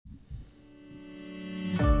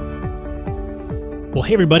Well,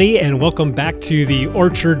 hey, everybody, and welcome back to the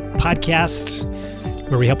Orchard Podcast,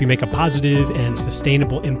 where we help you make a positive and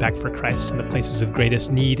sustainable impact for Christ in the places of greatest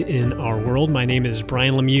need in our world. My name is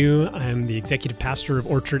Brian Lemieux. I'm the executive pastor of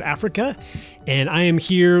Orchard Africa, and I am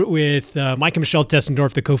here with Mike and Michelle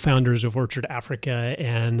Tessendorf, the co-founders of Orchard Africa,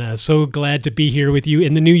 and so glad to be here with you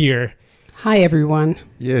in the new year. Hi, everyone.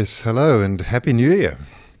 Yes, hello, and Happy New Year.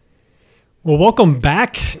 Well, welcome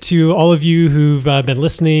back to all of you who've been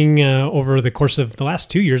listening over the course of the last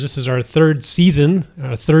 2 years. This is our third season,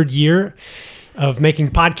 our third year of making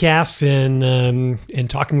podcasts and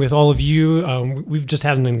talking with all of you. We've just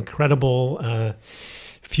had an incredible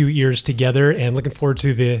few years together and looking forward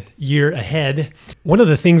to the year ahead. One of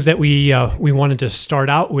the things that we wanted to start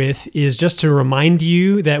out with is just to remind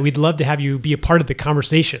you that we'd love to have you be a part of the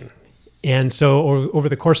conversation. And so over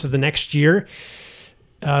the course of the next year,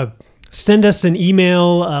 send us an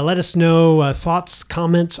email, let us know thoughts,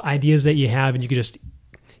 comments, ideas that you have, and you can just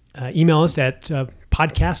email us at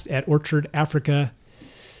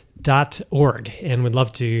podcast@orchardafrica.org, and we'd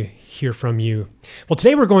love to hear from you. Well,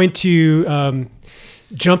 today we're going to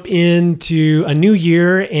jump into a new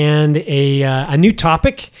year and a new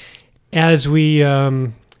topic as we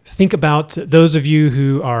think about those of you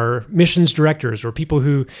who are missions directors or people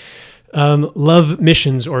who love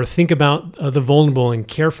missions or think about the vulnerable and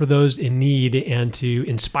care for those in need and to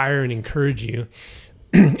inspire and encourage you.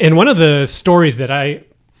 And one of the stories that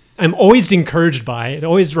I'm always encouraged by, it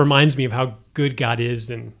always reminds me of how good God is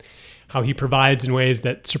and how he provides in ways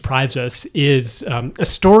that surprise us, is a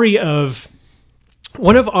story of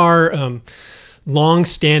one of our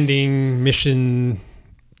long-standing mission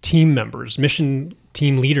team members, mission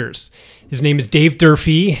team leaders. His name is Dave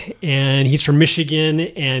Durfee, and he's from Michigan,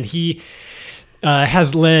 and he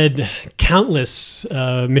has led countless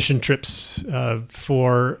mission trips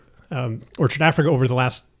for Orchard Africa over the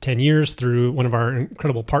last 10 years through one of our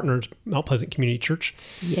incredible partners, Mount Pleasant Community Church.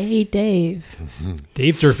 Yay, Dave.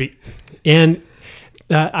 Dave Durfee. And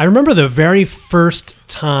I remember the very first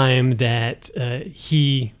time that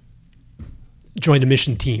he joined a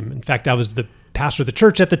mission team. In fact, I was the pastor of the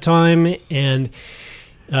church at the time, and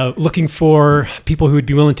looking for people who would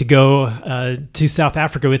be willing to go to South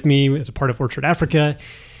Africa with me as a part of Orchard Africa.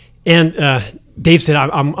 And Dave said,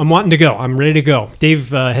 I'm wanting to go. I'm ready to go.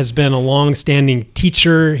 Dave has been a long-standing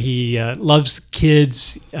teacher. He loves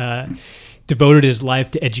kids, devoted his life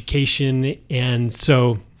to education. And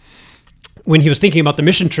so when he was thinking about the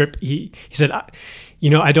mission trip, he said,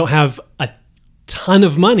 I don't have a ton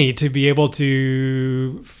of money to be able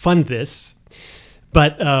to fund this,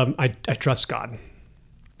 but I trust God.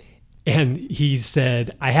 And he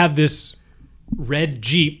said, I have this red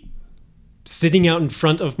Jeep sitting out in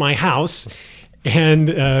front of my house,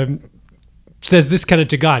 and says this kind of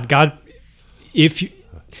to God: God, if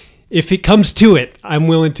it comes to it, I'm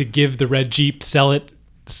willing to give the red Jeep, sell it,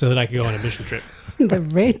 so that I can go on a mission trip. The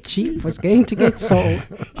red Jeep was going to get sold.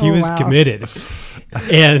 He was committed.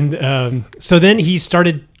 And so then he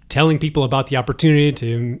started telling people about the opportunity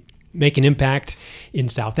to make an impact in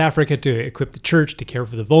South Africa, to equip the church, to care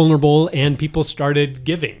for the vulnerable, and people started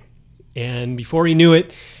giving. And before he knew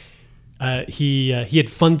it, he had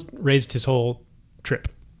fundraised his whole trip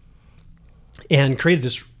and created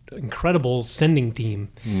this incredible sending team.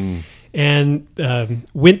 And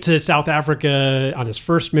went to South Africa on his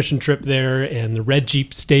first mission trip there, and the red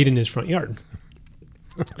Jeep stayed in his front yard.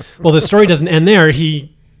 Well, the story doesn't end there.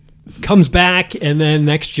 He comes back, and then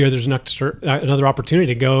next year there's another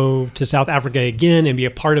opportunity to go to South Africa again and be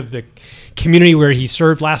a part of the community where he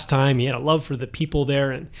served last time. He had a love for the people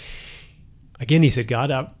there, and again he said,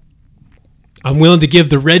 God, I'm willing to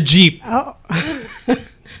give the red Jeep. Oh,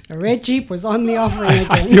 the red Jeep was on the offering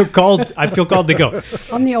again. I feel called to go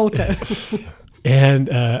on the altar.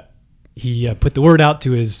 And he put the word out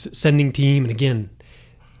to his sending team, and again,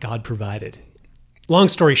 God provided. Long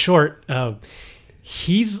story short,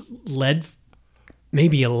 he's led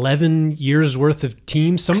maybe 11 years worth of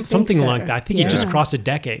teams, something so. Like that. I think he just crossed a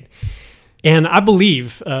decade. And I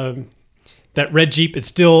believe that red Jeep is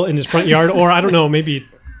still in his front yard, or I don't know, maybe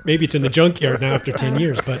it's in the junkyard now after 10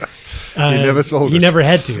 years, but he never sold it. He never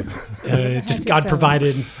had to. Just God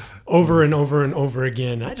provided over and over and over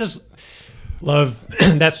again. I just love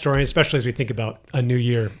that story, especially as we think about a new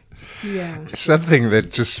year. Yeah. Something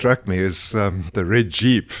that just struck me is the red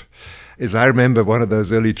Jeep. I remember one of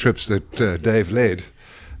those early trips that Dave led.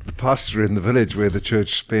 The pastor in the village where the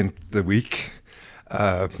church spent the week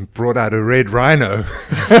brought out a red rhino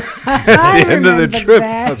at the end of the trip.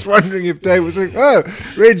 That. I was wondering if Dave was like, oh,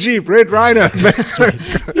 red Jeep, red rhino.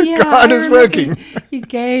 Yeah, God is working. He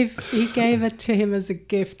gave it to him as a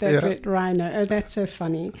gift, that Yeah. red rhino. Oh, that's so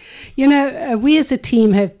funny. You know, we as a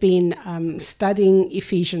team have been studying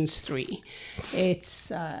Ephesians 3.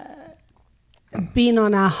 It's been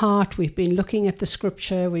on our heart. We've been looking at the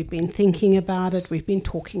scripture. We've been thinking about it. We've been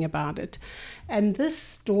talking about it. And this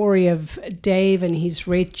story of Dave and his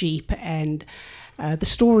red Jeep, and the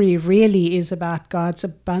story really is about God's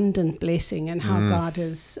abundant blessing and how God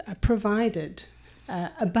has provided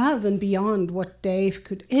above and beyond what Dave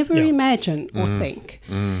could ever imagine or think.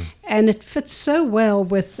 And it fits so well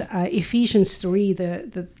with Ephesians 3,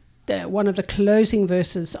 the one of the closing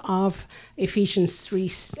verses of Ephesians 3,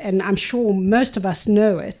 and I'm sure most of us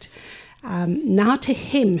know it. Now to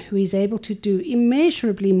him who is able to do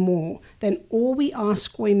immeasurably more than all we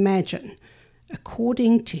ask or imagine,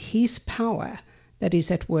 according to his power that is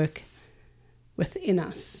at work within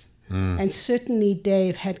us. And certainly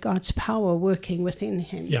Dave had God's power working within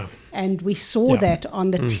him. Yeah. And we saw that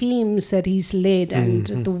on the teams that he's led and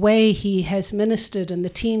the way he has ministered and the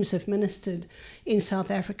teams have ministered in South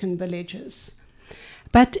African villages.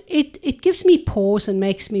 But it gives me pause and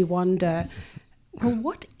makes me wonder, well,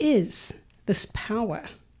 what is this power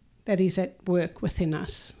that is at work within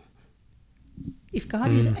us? If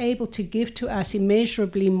God is able to give to us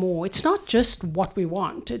immeasurably more, it's not just what we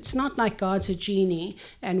want. It's not like God's a genie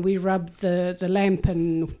and we rub the lamp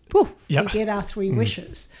and we get our three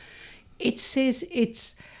wishes. It says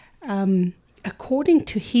it's according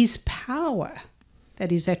to his power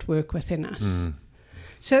that is at work within us.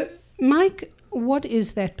 So, Mike, what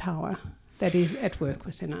is that power that is at work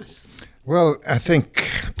within us? Well, I think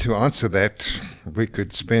to answer that, we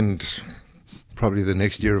could spend probably the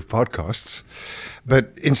next year of podcasts.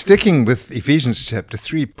 But in sticking with Ephesians chapter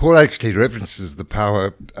 3, Paul actually references the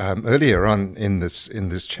power earlier on in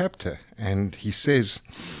this chapter. And he says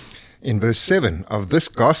in verse 7, "Of this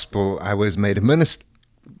gospel I was made a minister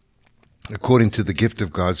according to the gift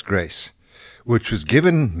of God's grace, which was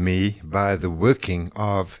given me by the working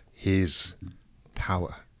of his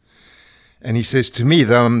power." And he says, "To me,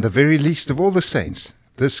 though I'm the very least of all the saints,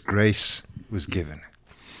 this grace was given."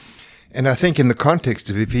 And I think in the context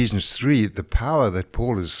of Ephesians 3, the power that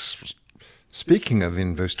Paul is speaking of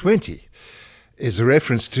in verse 20 is a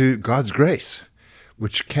reference to God's grace,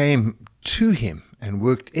 which came to him and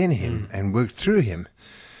worked in him and worked through him,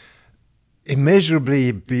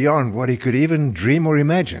 immeasurably beyond what he could even dream or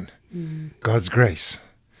imagine. God's grace.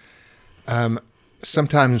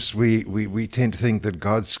 Sometimes we tend to think that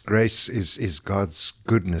God's grace is God's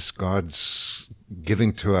goodness, God's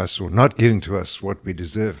giving to us or not giving to us what we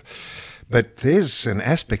deserve. But there's an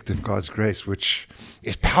aspect of God's grace which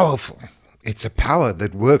is powerful. It's a power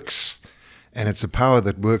that works, and it's a power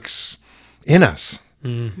that works in us.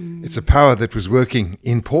 It's a power that was working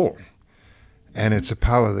in Paul, and it's a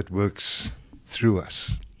power that works through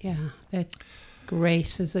us. Yeah, that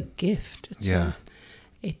grace is a gift.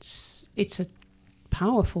 It's a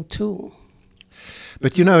powerful tool.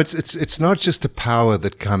 But you know, it's not just a power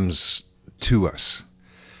that comes to us.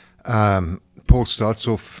 Paul starts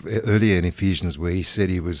off earlier in Ephesians where he said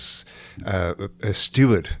he was a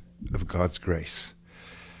steward of God's grace.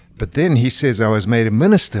 But then he says, "I was made a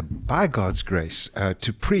minister by God's grace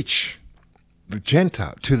to preach to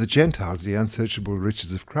the Gentiles the unsearchable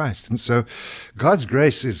riches of Christ." And so God's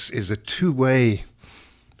grace is a two-way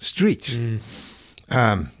street.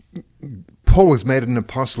 Paul was made an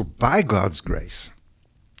apostle by God's grace,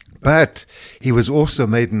 but he was also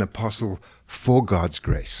made an apostle for God's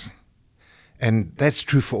grace. And that's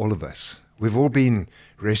true for all of us. We've all been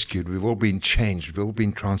rescued. We've all been changed. We've all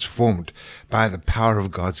been transformed by the power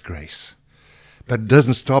of God's grace. But it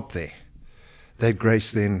doesn't stop there. That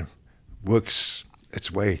grace then works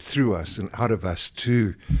its way through us and out of us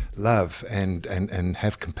to love and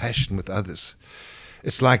have compassion with others.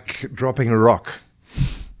 It's like dropping a rock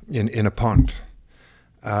in a pond.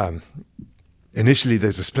 Initially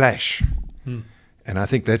there's a splash. And I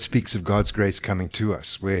think that speaks of God's grace coming to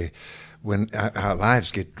us, where when our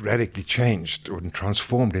lives get radically changed or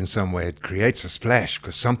transformed in some way, it creates a splash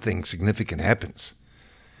because something significant happens.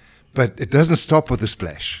 But it doesn't stop with the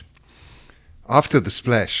splash. After the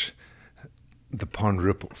splash, the pond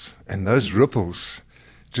ripples. And those ripples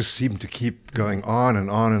just seem to keep going on and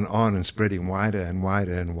on and on and spreading wider and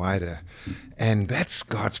wider and wider. And that's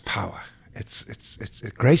God's power. It's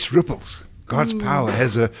grace ripples. God's power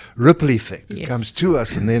has a ripple effect. It comes to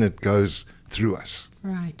us and then it goes through us.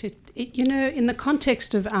 Right. You know, in the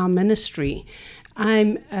context of our ministry,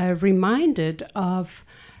 I'm reminded of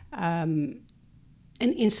an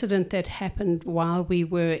incident that happened while we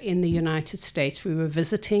were in the United States. We were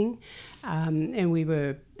visiting and we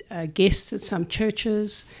were guests at some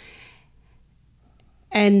churches.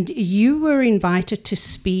 And you were invited to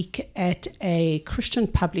speak at a Christian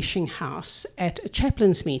publishing house at a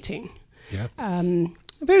chaplain's meeting. Yeah.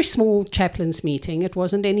 A very small chaplain's meeting. It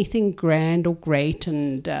wasn't anything grand or great.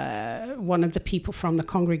 And one of the people from the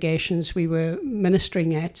congregations we were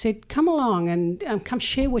ministering at said, come along and come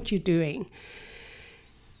share what you're doing.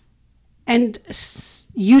 And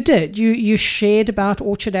you did. You shared about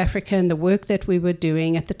Orchard Africa and the work that we were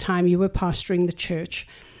doing at the time you were pastoring the church.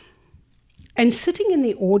 And sitting in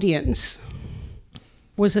the audience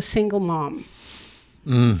was a single mom.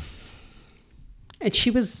 Mm. And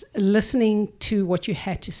she was listening to what you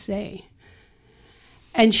had to say.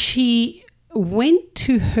 And she went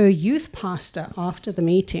to her youth pastor after the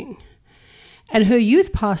meeting. And her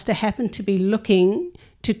youth pastor happened to be looking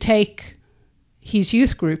to take his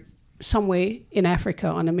youth group somewhere in Africa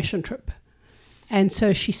on a mission trip. And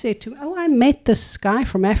so she said to him, oh, I met this guy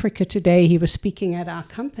from Africa today. He was speaking at our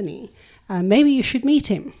company. Maybe you should meet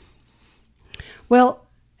him. Well,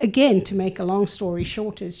 again, to make a long story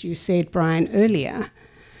short, as you said, Brian, earlier,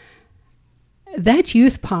 that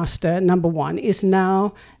youth pastor, number one, is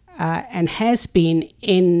now and has been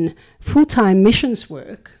in full-time missions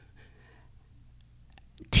work,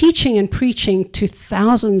 teaching and preaching to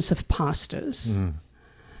thousands of pastors. Mm.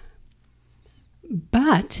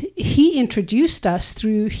 But he introduced us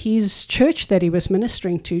through his church that he was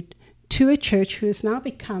ministering to a church who has now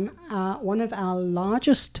become one of our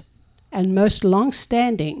largest and most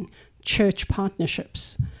long-standing church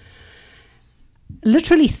partnerships.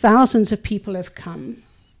 Literally thousands of people have come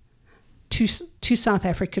to South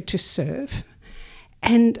Africa to serve.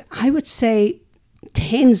 And I would say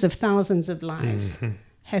tens of thousands of lives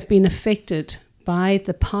have been affected by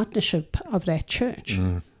the partnership of that church.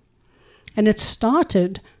 Mm. And it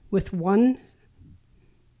started with one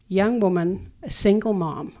young woman, a single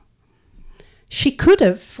mom. She could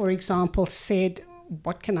have, for example, said,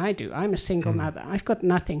 what can I do? I'm a single mother. I've got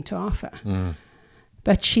nothing to offer. Mm.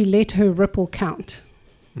 But she let her ripple count.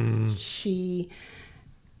 Mm. She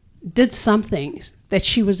did something that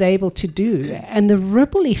she was able to do. And the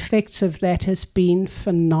ripple effects of that has been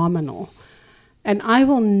phenomenal. And I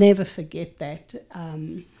will never forget that.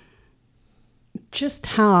 Just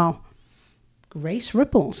how grace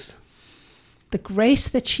ripples. The grace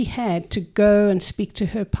that she had to go and speak to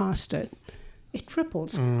her pastor. It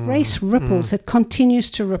ripples. Grace ripples. It continues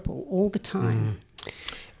to ripple all the time.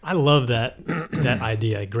 I love that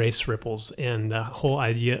idea, grace ripples, and the whole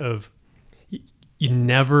idea of you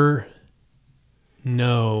never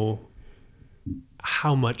know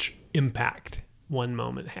how much impact one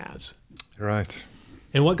moment has. Right.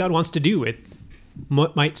 And what God wants to do with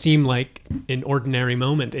what might seem like an ordinary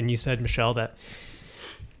moment. And you said, Michelle, that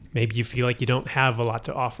maybe you feel like you don't have a lot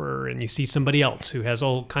to offer and you see somebody else who has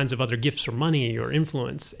all kinds of other gifts or money or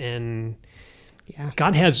influence. And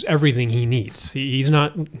God has everything he needs. He's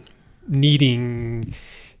not needing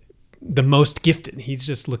the most gifted. He's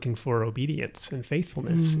just looking for obedience and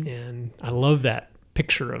faithfulness. And I love that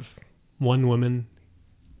picture of one woman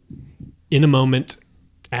in a moment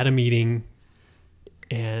at a meeting,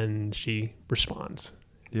 and she responds.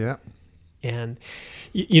 Yeah. And,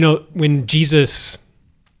 you know, when Jesus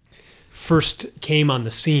first came on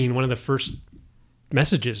the scene, one of the first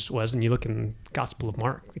messages was, and you look in the Gospel of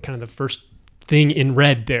Mark, kind of the first thing in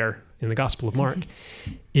red there in the Gospel of Mark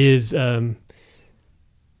is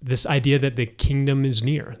this idea that the kingdom is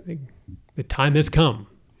near. The time has come.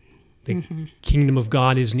 The kingdom of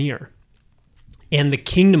God is near. And the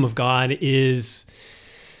kingdom of God is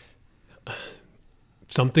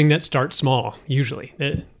something that starts small, usually.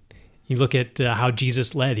 You look at how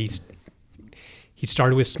Jesus led. He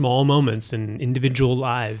started with small moments and individual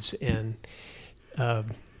lives, and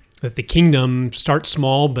that the kingdom starts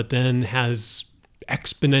small but then has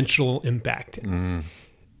exponential impact.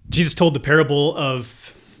 Jesus told the parable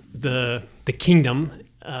of the kingdom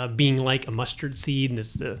being like a mustard seed, and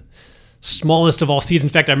it's the smallest of all seeds. In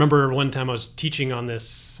fact, I remember one time I was teaching on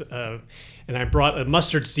this, and I brought a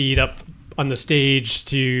mustard seed up on the stage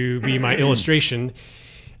to be my illustration,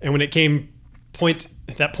 and when it came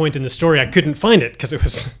at that point in the story, I couldn't find it because it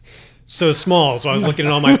was so small. So I was looking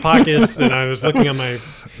in all my pockets, and I was looking on my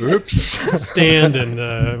stand, and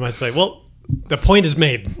I might say, well, the point is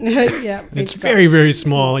made. Yeah, it's very, very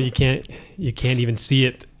small. You can't even see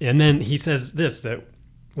it. And then he says this, that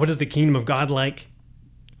what is the kingdom of God like?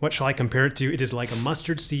 What shall I compare it to? It is like a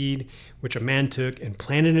mustard seed, which a man took and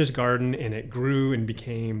planted in his garden, and it grew and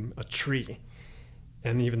became a tree.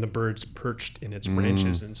 And even the birds perched in its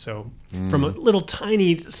branches. And so from a little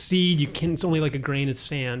tiny seed, it's only like a grain of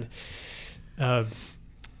sand,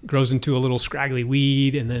 grows into a little scraggly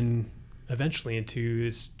weed, and then eventually into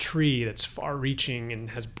this tree that's far-reaching and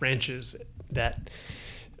has branches that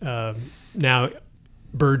now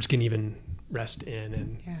birds can even rest in,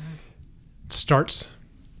 and starts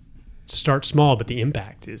small, but the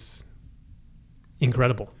impact is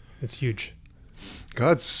incredible. It's huge.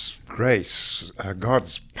 God's grace,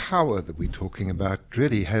 God's power that we're talking about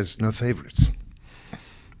really has no favorites.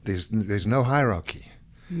 There's no hierarchy.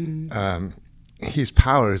 His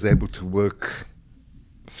power is able to work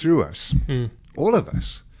through us, all of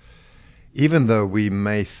us, even though we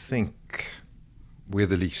may think we're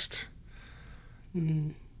the least.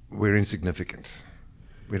 We're insignificant.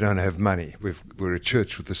 We don't have money. We're a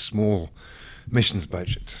church with a small missions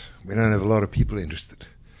budget. We don't have a lot of people interested.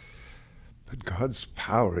 But God's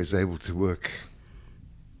power is able to work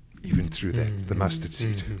even through that, the mustard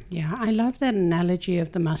seed. Yeah, I love that analogy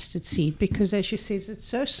of the mustard seed because, as you says, it's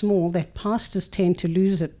so small that pastors tend to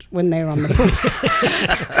lose it when they're on the pulpit.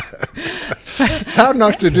 How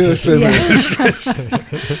not to do a sermon.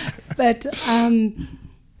 But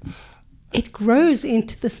it grows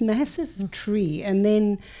into this massive tree, and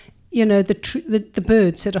then, the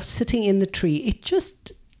birds that are sitting in the tree. It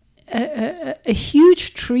just a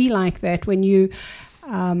huge tree like that. When you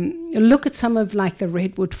look at some of like the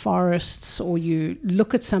redwood forests, or you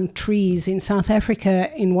look at some trees in South Africa,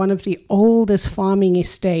 in one of the oldest farming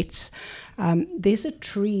estates, there's a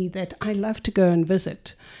tree that I love to go and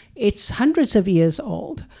visit. It's hundreds of years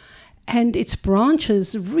old, and its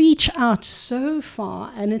branches reach out so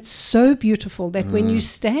far, and it's so beautiful that when you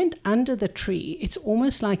stand under the tree, it's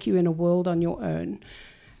almost like you're in a world on your own.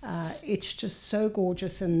 It's just so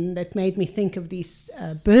gorgeous, and that made me think of these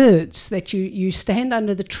birds that you stand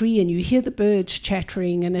under the tree and you hear the birds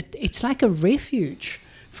chattering, and it's like a refuge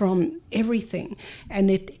from everything. And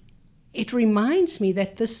it reminds me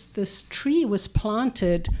that this tree was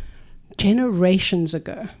planted generations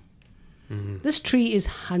ago. This tree is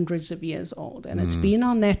hundreds of years old, and it's been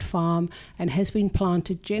on that farm and has been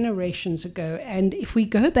planted generations ago. And if we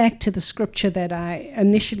go back to the scripture that I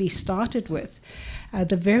initially started with,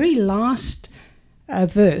 the very last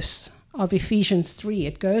verse of Ephesians 3,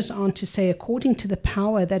 it goes on to say, according to the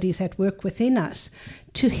power that is at work within us,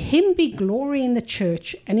 to him be glory in the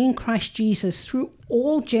church and in Christ Jesus through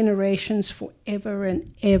all generations forever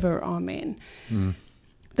and ever. Amen.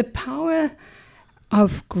 The power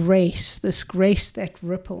of grace, this grace that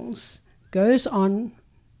ripples, goes on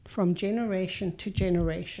from generation to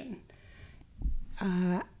generation.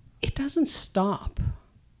 It doesn't stop.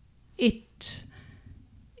 It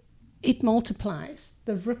multiplies.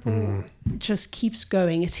 The ripple just keeps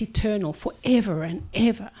going. It's eternal, forever and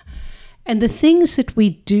ever. And the things that we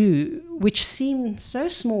do, which seem so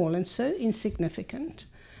small and so insignificant,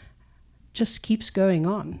 just keeps going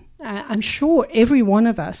on. I'm sure every one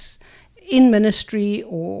of us in ministry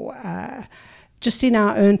or just in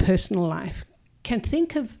our own personal life can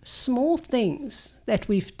think of small things that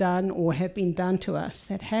we've done or have been done to us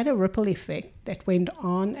that had a ripple effect that went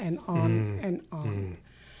on and on and on.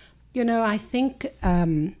 I think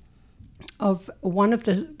of one of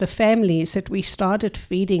the families that we started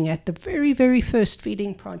feeding at the very, very first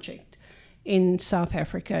feeding project in South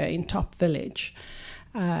Africa, in Top Village,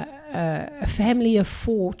 a family of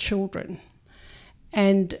 4 children.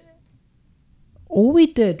 And all we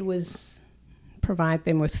did was provide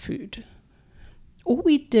them with food. All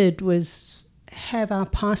we did was have our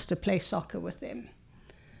pastor play soccer with them.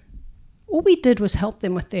 All we did was help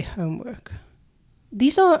them with their homework.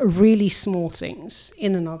 These are really small things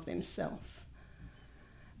in and of themselves.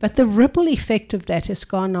 But the ripple effect of that has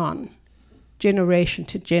gone on generation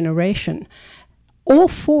to generation. All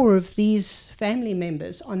 4 of these family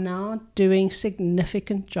members are now doing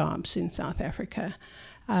significant jobs in South Africa.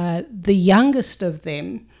 The youngest of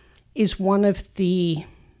them is one of the,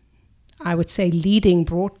 I would say, leading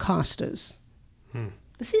broadcasters.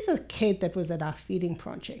 This is a kid that was at our feeding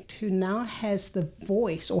project who now has the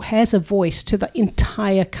voice, or has a voice to the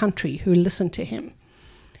entire country who listen to him.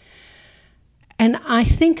 And I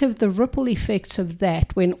think of the ripple effects of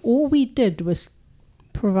that when all we did was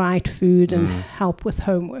provide food and help with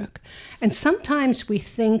homework. And sometimes we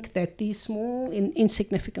think that these small,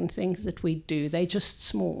 insignificant things that we do, they're just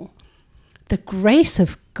small. The grace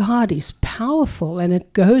of God is powerful, and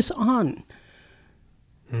it goes on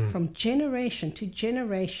from generation to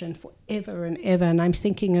generation forever and ever. And I'm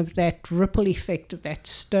thinking of that ripple effect of that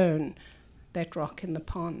stone, that rock in the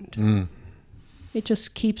pond. It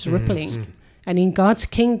just keeps rippling. And in God's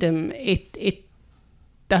kingdom, it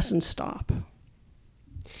doesn't stop.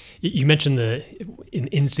 You mentioned an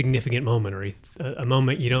insignificant moment, or a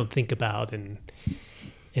moment you don't think about, and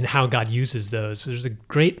how God uses those. There's a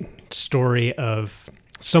great story of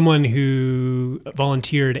someone who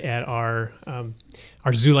volunteered at our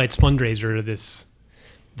Zoolites fundraiser this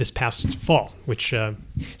past fall, which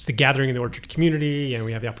is the gathering in the Orchard community, and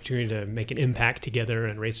we have the opportunity to make an impact together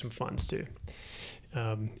and raise some funds to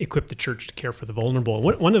equip the church to care for the vulnerable.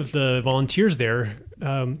 One of the volunteers there,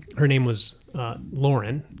 her name was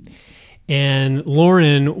Lauren, and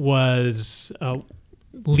Lauren was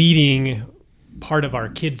leading part of our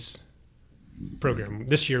kids program.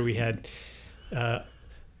 This year we had a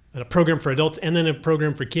program for adults and then a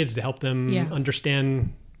program for kids to help them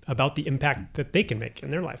understand about the impact that they can make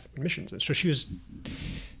in their life, missions. And so she was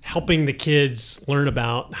helping the kids learn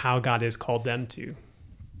about how God has called them to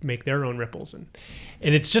make their own ripples. And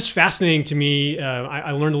it's just fascinating to me.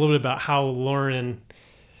 I learned a little bit about how Lauren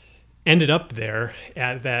ended up there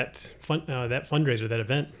at that fundraiser, that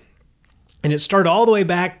event. And it started all the way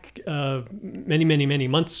back many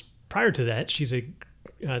months prior to that. She's a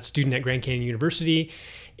student at Grand Canyon University,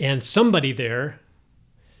 and somebody there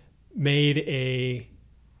made a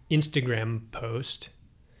Instagram post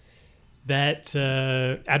that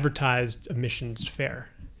advertised a missions fair.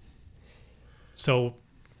 So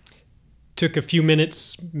took a few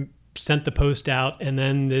minutes, sent the post out, and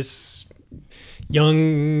then this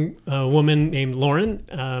young woman named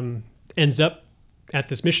Lauren ends up at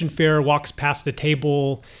this mission fair, walks past the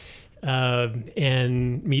table,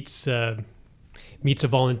 and meets a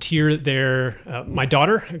volunteer there, my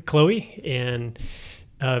daughter Chloe, and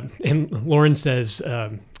Lauren says,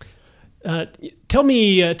 "Tell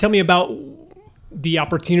me about the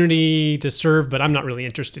opportunity to serve, but I'm not really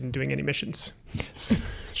interested in doing any missions." So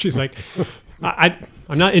she's like, I'm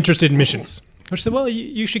not interested in missions. I said, well,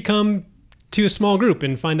 you should come to a small group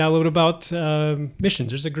and find out a little about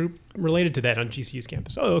missions. There's a group related to that on GCU's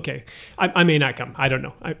campus. Oh, okay. I may not come. I don't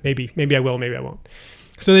know. Maybe I will, maybe I won't.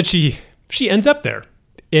 So then she ends up there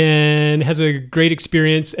and has a great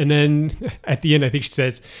experience. And then at the end, I think she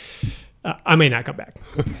says, I may not come back.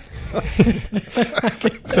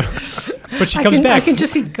 But she comes back. I can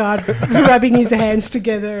just see God rubbing his hands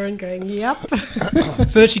together and going, yep.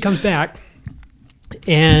 So then she comes back,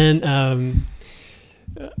 and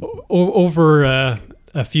over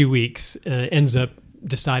a few weeks, ends up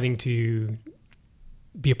deciding to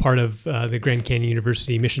be a part of the Grand Canyon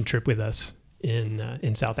University mission trip with us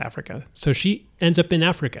in South Africa. So she ends up in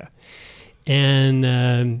Africa,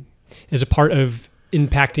 and as a part of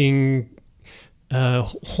impacting a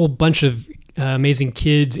whole bunch of amazing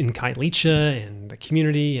kids in Kailicha and the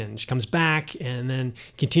community, and she comes back and then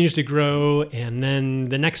continues to grow, and then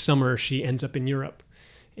the next summer she ends up in Europe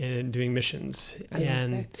and doing missions.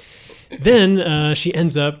 And then she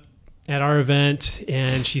ends up at our event,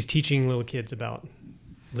 and she's teaching little kids about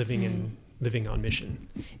living on mission.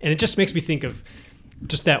 And it just makes me think of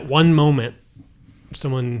just that one moment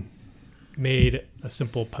someone made a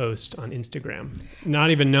simple post on Instagram,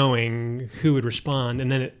 not even knowing who would respond, and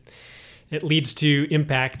then it leads to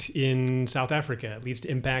impact in South Africa. It leads to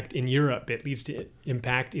impact in Europe. It leads to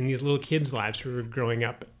impact in these little kids' lives who are growing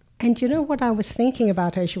up. And you know what I was thinking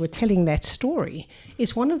about as you were telling that story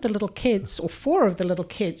is one of the little kids, or four of the little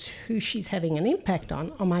kids who she's having an impact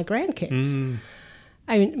on, are my grandkids.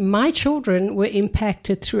 I mean, my children were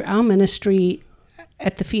impacted through our ministry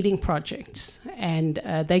at the feeding projects, and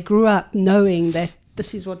they grew up knowing that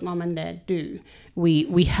this is what mom and dad do.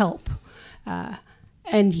 We help.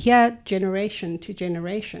 And here, generation to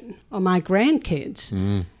generation, are my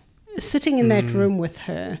grandkids sitting in that room with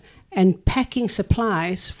her and packing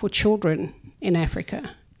supplies for children in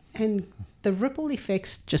Africa. And the ripple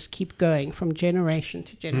effects just keep going from generation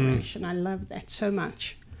to generation. I love that so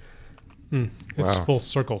much. It's full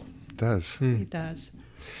circle. It does. It does.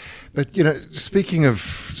 But, speaking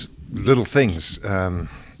of little things, the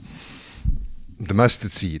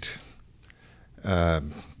mustard seed,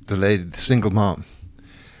 the single mom,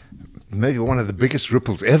 maybe one of the biggest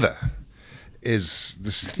ripples ever is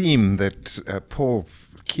this theme that Paul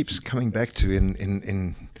keeps coming back to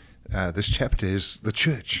in this chapter is the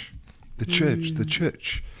church. The church, the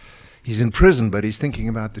church. He's in prison, but he's thinking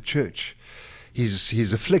about the church.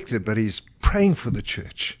 He's afflicted, but he's praying for the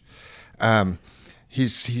church. He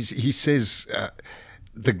says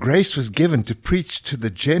the grace was given to preach to the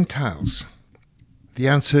Gentiles the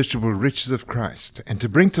unsearchable riches of Christ, and to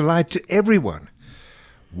bring to light to everyone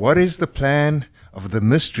what is the plan of the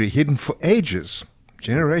mystery hidden for ages,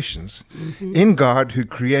 generations, in God who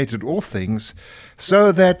created all things,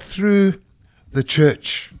 so that through the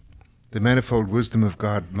church the manifold wisdom of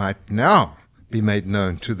God might now be made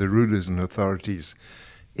known to the rulers and authorities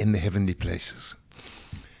in the heavenly places.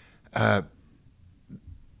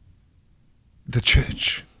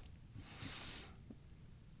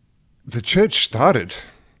 The the church started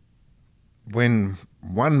when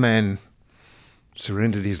one man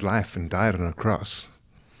surrendered his life and died on a cross,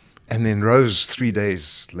 and then rose 3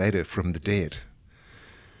 days later from the dead.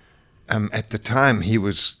 At the time, he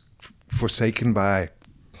was forsaken by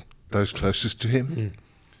those closest to him.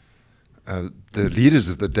 The leaders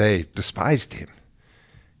of the day despised him,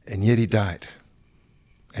 and yet he died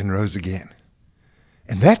and rose again.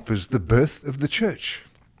 And that was the birth of the church,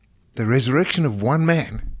 the resurrection of one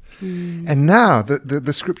man. And now,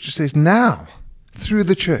 the scripture says, now, through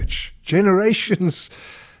the church, generations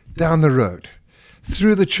down the road,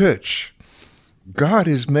 through the church, God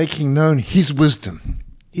is making known his wisdom,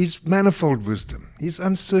 his manifold wisdom, his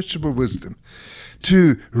unsearchable wisdom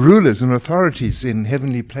to rulers and authorities in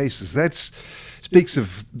heavenly places. That speaks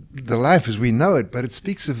of the life as we know it, but it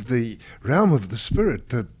speaks of the realm of the spirit,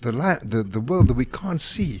 the world that we can't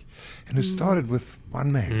see. And it started with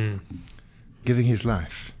one man giving his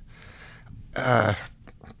life. Talk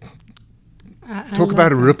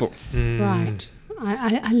about a ripple. Right.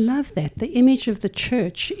 I love that. The image of the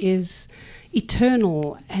church is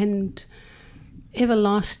eternal and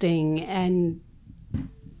everlasting, and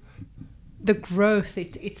the growth,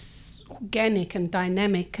 it's organic and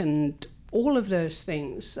dynamic and all of those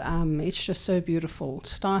things. It's just so beautiful.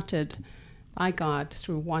 Started by God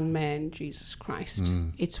through one man, Jesus Christ.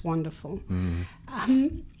 It's wonderful.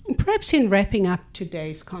 Perhaps in wrapping up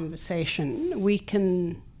today's conversation, we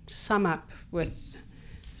can sum up with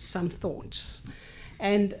some thoughts.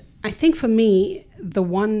 And I think for me, the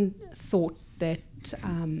one thought that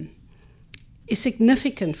is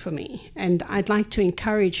significant for me, and I'd like to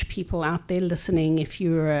encourage people out there listening, if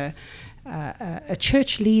you're a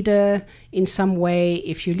church leader in some way,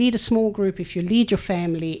 if you lead a small group, if you lead your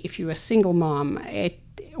family, if you're a single mom,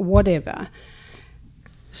 whatever,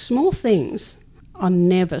 small things are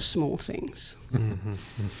never small things.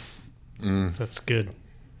 That's good.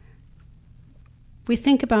 We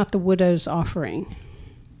think about the widow's offering.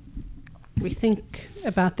 We think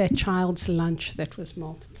about that child's lunch that was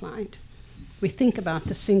multiplied. We think about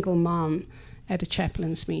the single mom at a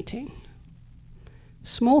chaplain's meeting.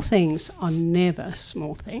 Small things are never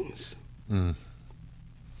small things.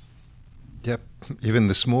 Yep. Even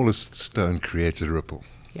the smallest stone creates a ripple.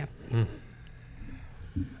 Yep.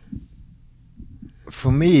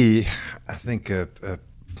 For me, I think a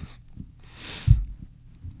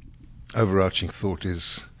overarching thought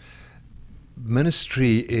is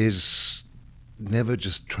ministry is never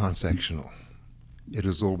just transactional. It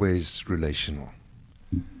is always relational.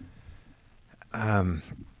 I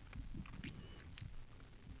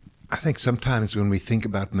think sometimes when we think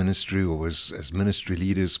about ministry, or as ministry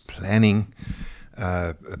leaders planning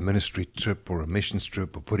a ministry trip or a missions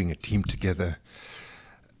trip or putting a team together,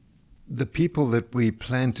 the people that we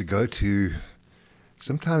plan to go to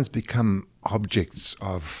sometimes become objects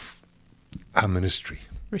of our ministry.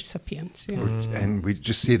 Recipients, yeah. And we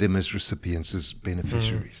just see them as recipients, as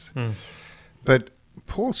beneficiaries. But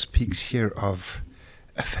Paul speaks here of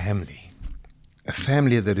a family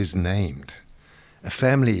that is named, a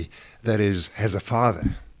family that has a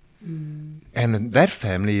father. And that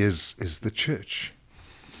family is the church.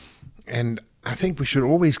 And I think we should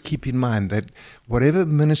always keep in mind that whatever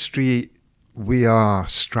ministry we are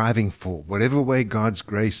striving for, whatever way God's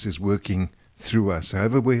grace is working through us,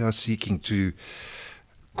 however we are seeking to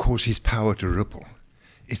cause his power to ripple,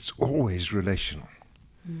 it's always relational.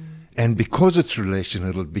 And because it's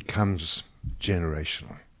relational, it becomes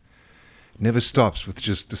generational. It never stops with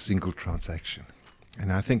just a single transaction.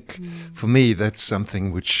 And I think for me, that's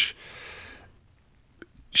something which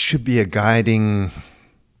should be a guiding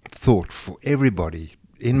thought for everybody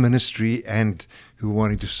in ministry and who are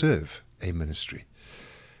wanting to serve a ministry.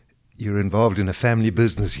 You're involved in a family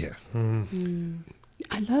business here.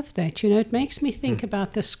 I love that. You know, it makes me think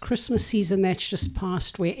about this Christmas season that's just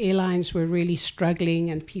passed, where airlines were really struggling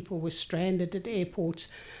and people were stranded at airports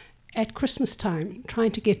at Christmas time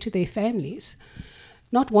trying to get to their families.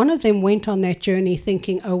 Not one of them went on that journey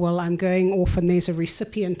thinking, oh, well, I'm going off and there's a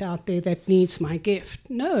recipient out there that needs my gift.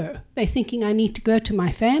 No, they're thinking, I need to go to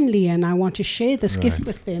my family and I want to share this gift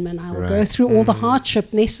with them, and I will go through all the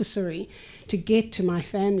hardship necessary to get to my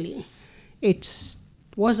family. It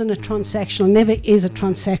wasn't a transactional, never is a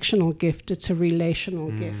transactional gift. It's a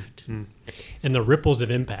relational gift. And the ripples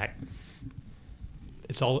of impact,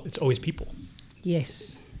 it's always people.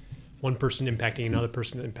 Yes. One person impacting another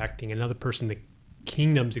person, impacting another person. The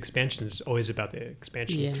kingdom's expansion is always about the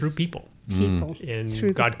expansion through people. People. And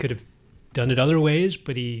through God could have done it other ways,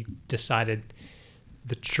 but he decided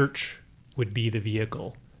the church would be the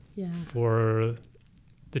vehicle for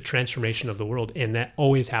the transformation of the world. And that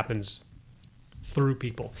always happens through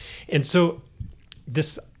people. And so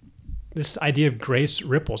this idea of grace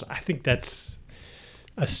ripples, I think that's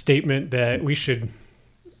a statement that we should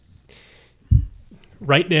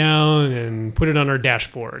write down and put it on our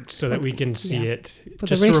dashboard so that we can see it. For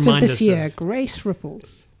just the to rest of remind this us year, grace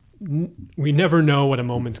ripples. we never know what a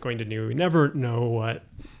moment's going to do. We never know what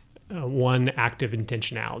one act of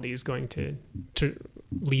intentionality is going to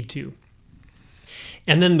lead to.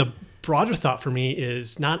 And then the broader thought for me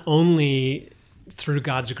is not only through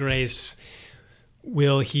God's grace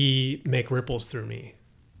will he make ripples through me,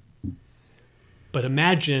 but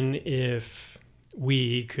imagine if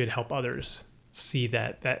we could help others see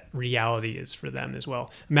that reality is for them as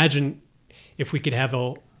well. Imagine if we could have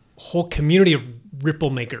a whole community of ripple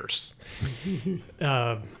makers.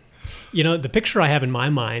 The picture I have in my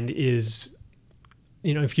mind is,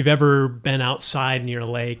 if you've ever been outside near a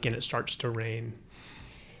lake and it starts to rain,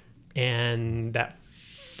 and that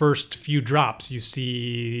first few drops, you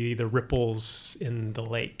see the ripples in the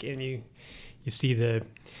lake, and you see the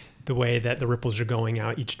way that the ripples are going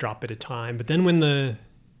out, each drop at a time. But then when the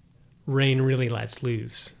rain really lets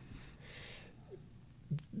loose,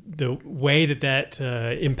 the way that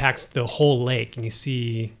impacts the whole lake, and you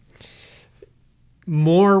see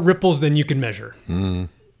more ripples than you can measure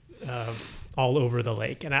all over the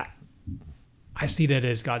lake. And I see that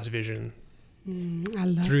as God's vision I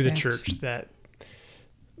love through the that. church, that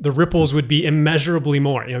the ripples would be immeasurably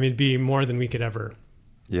more. It'd be more than we could ever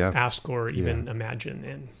ask or even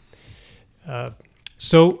imagine. And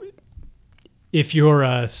so if you're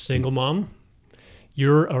a single mom,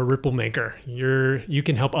 you're a ripple maker. You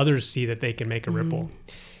can help others see that they can make a ripple.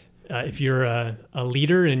 If you're a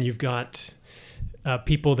leader and you've got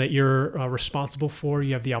people that you're responsible for,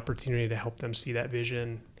 you have the opportunity to help them see that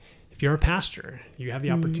vision. If you're a pastor, you have the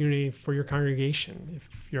opportunity for your congregation. If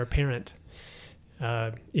you're a parent,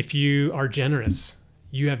 if you are generous,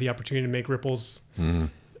 you have the opportunity to make ripples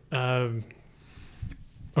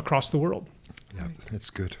across the world. Yeah, that's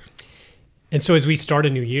good. And so as we start a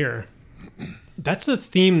new year, that's a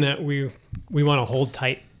theme that we want to hold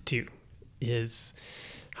tight to, is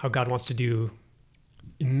how God wants to do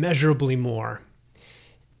immeasurably more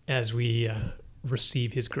as we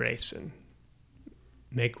receive his grace and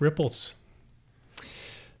make ripples.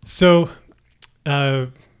 So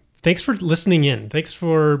thanks for listening in. Thanks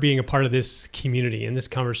for being a part of this community and this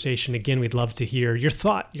conversation. Again, we'd love to hear your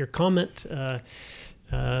thought, your comment.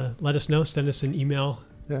 Let us know. Send us an email.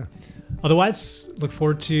 Yeah. Otherwise, look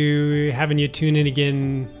forward to having you tune in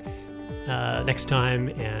again next time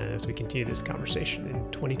as we continue this conversation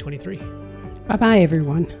in 2023. Bye-bye,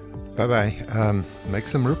 everyone. Bye-bye. Make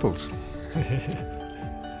some ripples.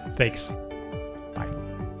 Thanks.